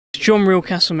Johnriel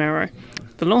Casimero.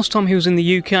 The last time he was in the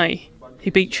UK,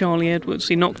 he beat Charlie Edwards.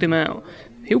 He knocked him out.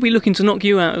 He'll be looking to knock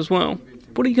you out as well.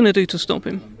 What are you going to do to stop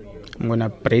him? I'm going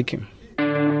to break him.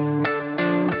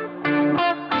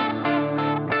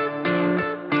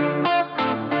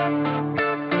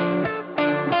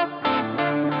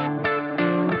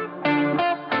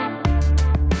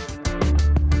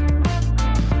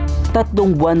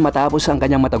 Tatlong buwan matapos ang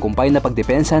kanyang matagumpay na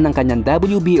pagdepensa ng kanyang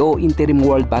WBO Interim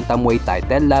World Bantamweight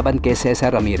title laban kay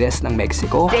Cesar Ramirez ng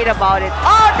Mexico. About it.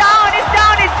 Oh, down! It's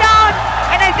down! It's down!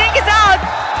 And I think it's out!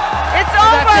 It's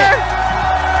over!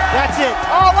 That's it!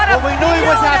 Oh, what a we knew it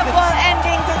was beautiful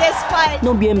ending to this fight!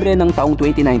 Nobyembre ng taong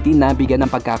 2019, nabigyan ng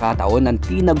pagkakataon ng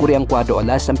tinaguriang kwadro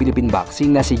alas ng Philippine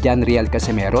boxing na si Johnriel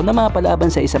Casimero na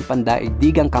mapalaban sa isang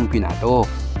pandaigdigang kampyonato,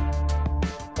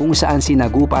 kung saan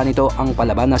sinagupa nito ang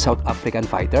palaban na South African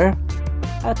fighter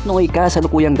at noong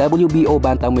ikasalukuyang WBO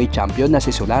Bantamweight champion na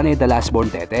si Solane the Lastborn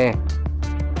Tete.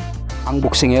 Ang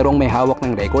boksingerong may hawak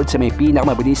ng record sa may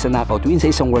pinakamabilis na knockout win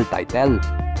sa isang world title,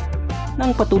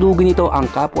 nang patulugin nito ang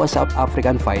kapwa South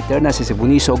African fighter na si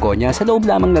Buniso Gonya sa loob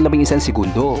lamang ng 11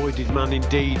 segundo. Oh, and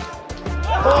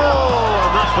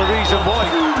that's the reason why.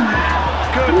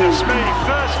 Goodness me,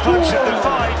 first punch of the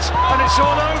fight, and it's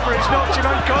all over. He's knocked him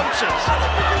unconscious.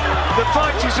 The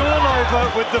fight is all over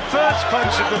with the first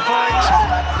punch of the fight.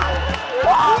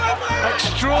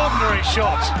 Extraordinary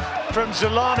shot from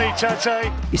Zolani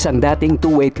Tete. Isang dating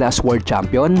two-weight class world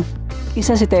champion,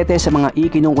 isa si Tete sa mga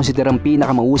ikinukonsiderang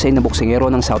pinakamahusay na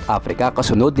boksingero ng South Africa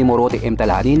kasunod ni Morote M.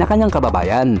 Talani na kanyang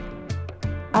kababayan.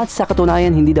 At sa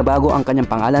katunayan, hindi na bago ang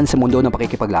kanyang pangalan sa mundo ng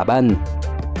pakikipaglaban.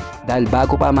 Dahil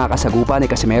bago pa makasagupa ni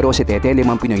Casimero si Tete, 5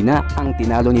 Pinoy na ang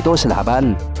tinalo nito sa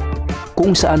laban,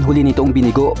 kung saan huli nitong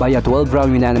binigo via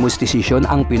 12-round unanimous decision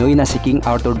ang Pinoy na si King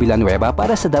Arthur Villanueva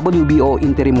para sa WBO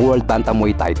Interim World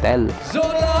Bantamweight title.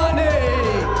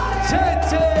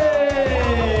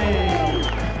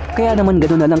 Kaya naman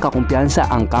ganoon na lang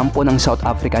kakumpiyansa ang kampo ng South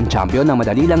African champion na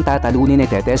madali lang tatalunin ni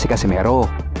Tete si Casimero.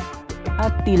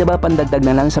 At tila ba pandagdag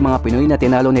na lang sa mga Pinoy na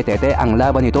tinalo ni Tete ang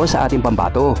laban nito sa ating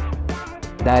pambato.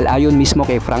 Dahil ayon mismo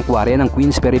kay Frank Warren ng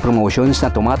Queensberry Promotions na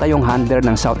tumatayong handler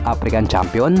ng South African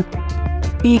champion,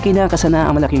 ikinakasa na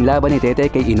ang malaking laban ni Tete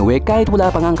kay Inoue kahit wala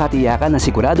pang ang katiyakan na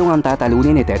siguradong ang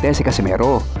tatalunin ni Tete si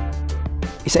Casimero.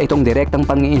 Isa itong direktang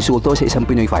pang-iinsulto sa isang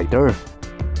Pinoy fighter,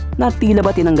 na tila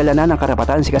ba tinanggalan na ng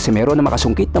karapatan si Casimero na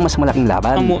makasungkit ng mas malaking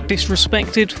laban. Somewhat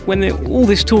disrespected when all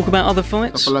this talk about other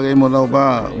fights? Palagay mo daw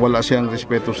ba wala siyang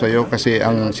respeto sa iyo kasi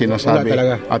ang sinasabi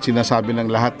at sinasabi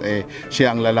ng lahat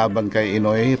siya ang lalaban kay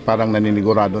Inoue, parang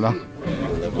naninigurado na?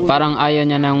 Parang ayaw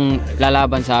niya nang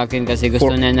lalaban sa akin kasi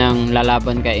gusto niya nang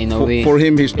lalaban kay Inoue. For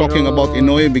him, he's talking about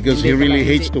Inoue because he really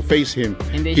hates to face him.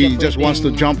 He just wants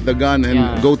to jump the gun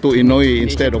and go to Inoue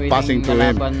instead of passing to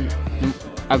him.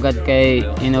 Agad kay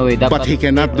Inoue. But he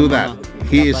cannot do that.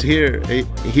 He is here.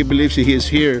 He believes he is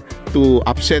here to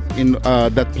upset in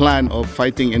that plan of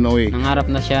fighting Inoue.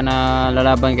 Nangarap na siya na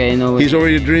lalaban kay Inoue. He's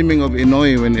already dreaming of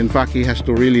Inoue when in fact he has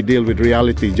to really deal with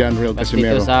reality. Johnriel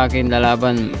Casimero. Dito sa akin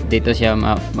lalaban, dito siya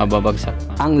mababagsak.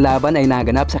 Ang laban ay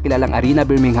naganap sa kilalang arena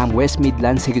Birmingham, West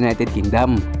Midlands sa United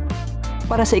Kingdom,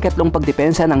 para sa ikatlong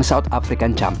pagdepensa ng South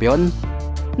African champion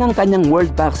ng kanyang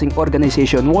World Boxing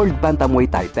Organization World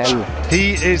Bantamweight title.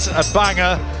 He is a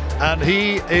banger and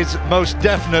he is most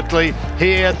definitely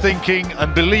here thinking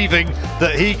and believing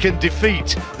that he can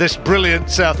defeat this brilliant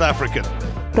South African.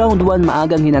 Round 1,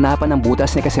 maagang hinanapan ng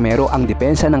butas ni Casimero ang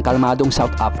depensa ng kalmadong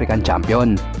South African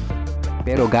champion.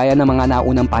 Pero gaya ng mga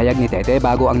naunang pahayag ni Tete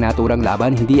bago ang naturang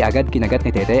laban, hindi agad kinagat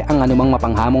ni Tete ang anumang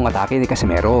mapanghamong atake ni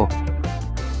Casimero.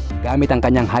 Gamit ang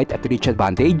kanyang height at reach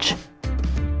advantage,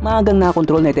 maagang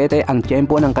nakontrol ni Tete ang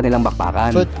tempo ng kanilang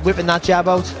bakbakan. Whipping that jab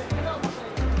out,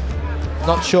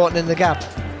 not shortening the gap.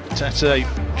 Tete,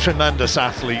 tremendous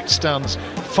athlete, stands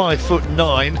 5'9",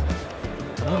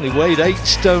 only weighed 8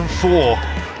 stone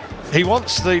 4. He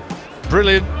wants the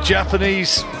brilliant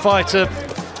Japanese fighter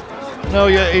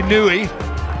Naoya Inoue,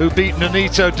 who beat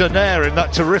Nonito Donaire in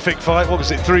that terrific fight. What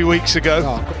was it, 3 weeks ago?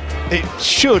 Oh. It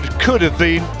could have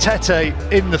been Tete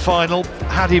in the final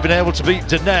had he been able to beat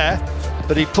Donaire,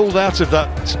 but he pulled out of that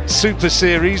Super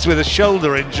Series with a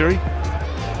shoulder injury.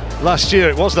 Last year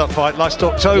it was that fight, last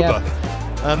October.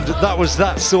 Yeah. And that was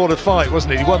that sort of fight,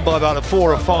 wasn't it? He won by about a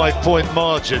 4 or 5 point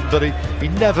margin, but he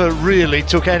never really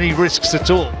took any risks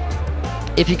at all.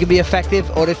 If he can be effective,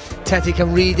 or if Tete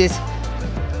can read it,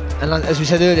 and as we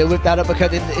said earlier, whip that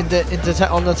uppercut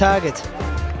on the target.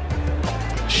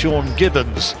 Sean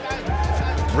Gibbons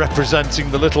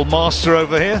representing the little master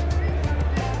over here.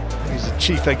 He's the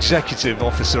chief executive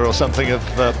officer or something of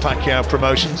Pacquiao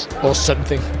Promotions. Or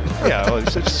something. Yeah, well,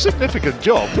 it's a significant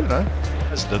job, you know.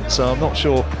 President, so I'm not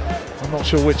sure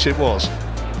which it was.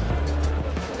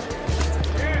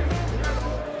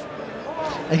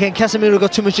 Again, Casimero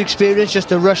got too much experience just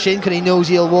to rush in because he knows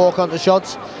he'll walk onto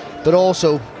shots, but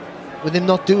also with him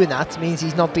not doing that means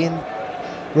he's not being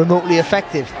remotely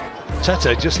effective.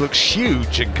 Tete just looks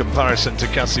huge in comparison to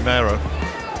Casimero,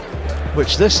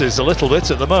 which this is a little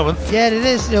bit at the moment. Yeah, it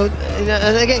is. You know,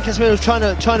 and again, Casimero's trying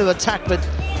to attack, but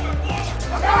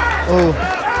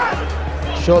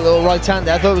short little right hand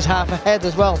there. I thought it was half a head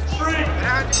as well.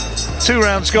 2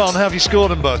 rounds gone. Have you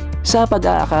scored them both? Sa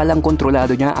pag-aakalang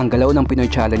kontrolado niya ang galaw ng Pinoy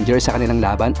challenger sa kanilang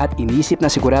laban at inisip na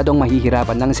siguradong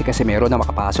mahihirapan lang si Casimero na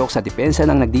makapasok sa depensa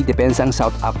ng nagdidepensang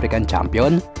South African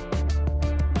champion,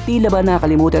 tila ba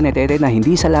nakalimutan ni Tete na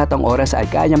hindi sa lahat ng oras ay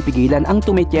kayang pigilan ang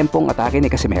tumitiyempong atake ni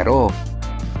Casimero.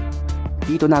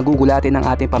 Dito nagugulatin ng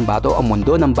ating pambato ang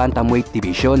mundo ng bantamweight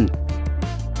division.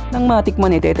 Nang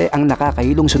matikman ni Tete ang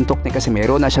nakakahilong suntok ni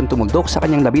Casimero na siyang tumuldok sa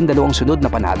kanyang 12 sunod na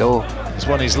panalo. He's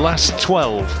won his last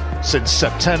 12 since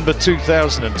September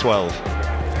 2012.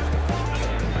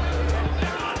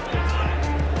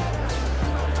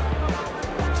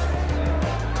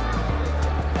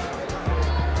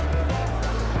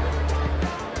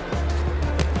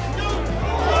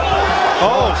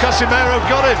 Oh, Casimero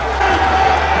got him.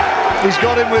 He's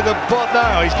got him with a butt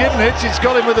now. He's given it. He's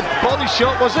got him with a body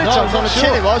shot. Was it? No, it was on the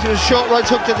chin. It was. It was a short right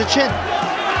hook to the chin.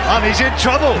 And he's in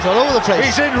trouble. He's all over the place.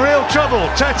 He's in real trouble.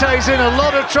 Tete's in a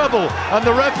lot of trouble. And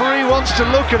the referee wants to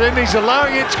look at him. He's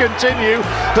allowing it to continue.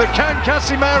 But can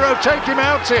Casimero take him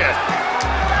out here?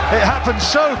 It happened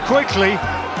so quickly.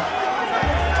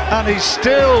 And he's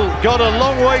still got a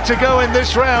long way to go in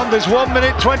this round. There's 1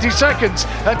 minute 20 seconds.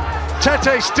 And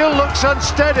Tete still looks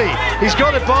unsteady. He's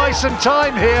got to buy some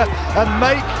time here and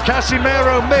make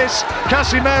Casimero miss.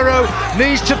 Casimero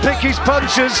needs to pick his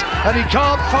punches and he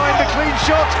can't find a clean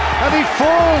shot and he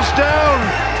falls down.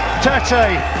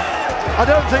 Tete, I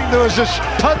don't think there was a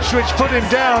punch which put him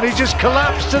down. He just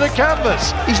collapsed to the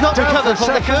canvas. He's not recovered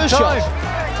from the first shot.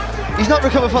 He's not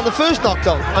recovered from the first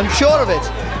knockdown. I'm sure of it.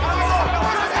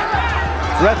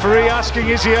 Referee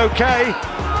asking, is he okay?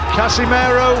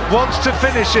 Casimero wants to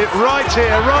finish it right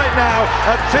here, right now,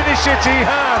 and finish it he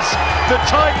has. The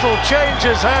title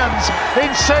changes hands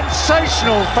in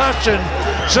sensational fashion.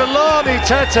 Zolani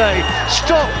Tete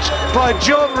stopped by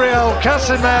Johnriel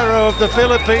Casimero of the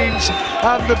Philippines,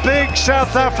 and the big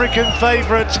South African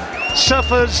favourite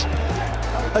suffers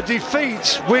a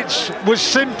defeat which was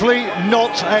simply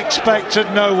not expected,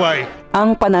 no way.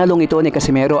 Ang panalong ito ni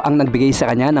Casimero ang nagbigay sa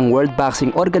kanya ng World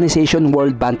Boxing Organization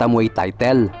World Bantamweight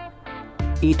title.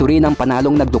 Ito rin ang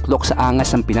panalong nagduklok sa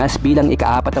angas ng Pinas bilang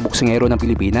ika-4 na boksingero ng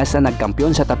Pilipinas na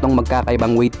nagkampiyon sa 3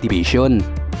 magkakaibang weight division.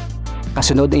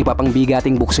 Kasunod ng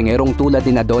ipapangbigating boksingerong tulad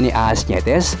ni Donnie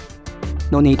Nietes,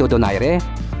 Nonito Donaire,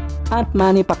 at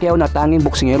Manny Pacquiao na tanging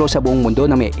boksingero sa buong mundo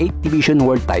na may 8 division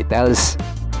world titles.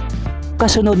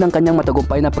 Kasunod ng kanyang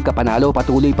matagumpay na pagkapanalo,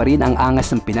 patuloy pa rin ang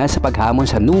angas ng Pinas sa paghamon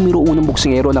sa numero 1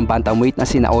 boksingero ng bantamweight na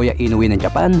si Naoya Inoue ng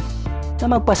Japan,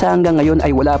 na magpasa hanggang ngayon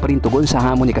ay wala pa rin tugon sa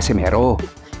hamon ni Casimero.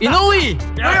 Inoue!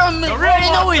 You're a real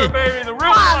Inoue! Come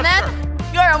on, man!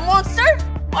 You're a monster!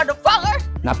 Motherfucker!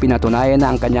 Na pinatunayan na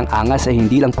ang kanyang angas ay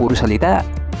hindi lang puro salita,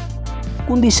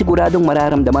 kundi siguradong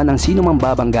mararamdaman ng sino mang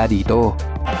babangga dito.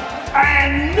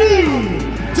 And new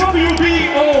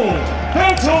WBO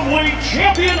Bantamweight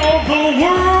Champion of the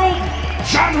World,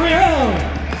 Johnriel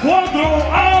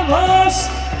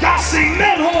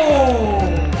Casimero!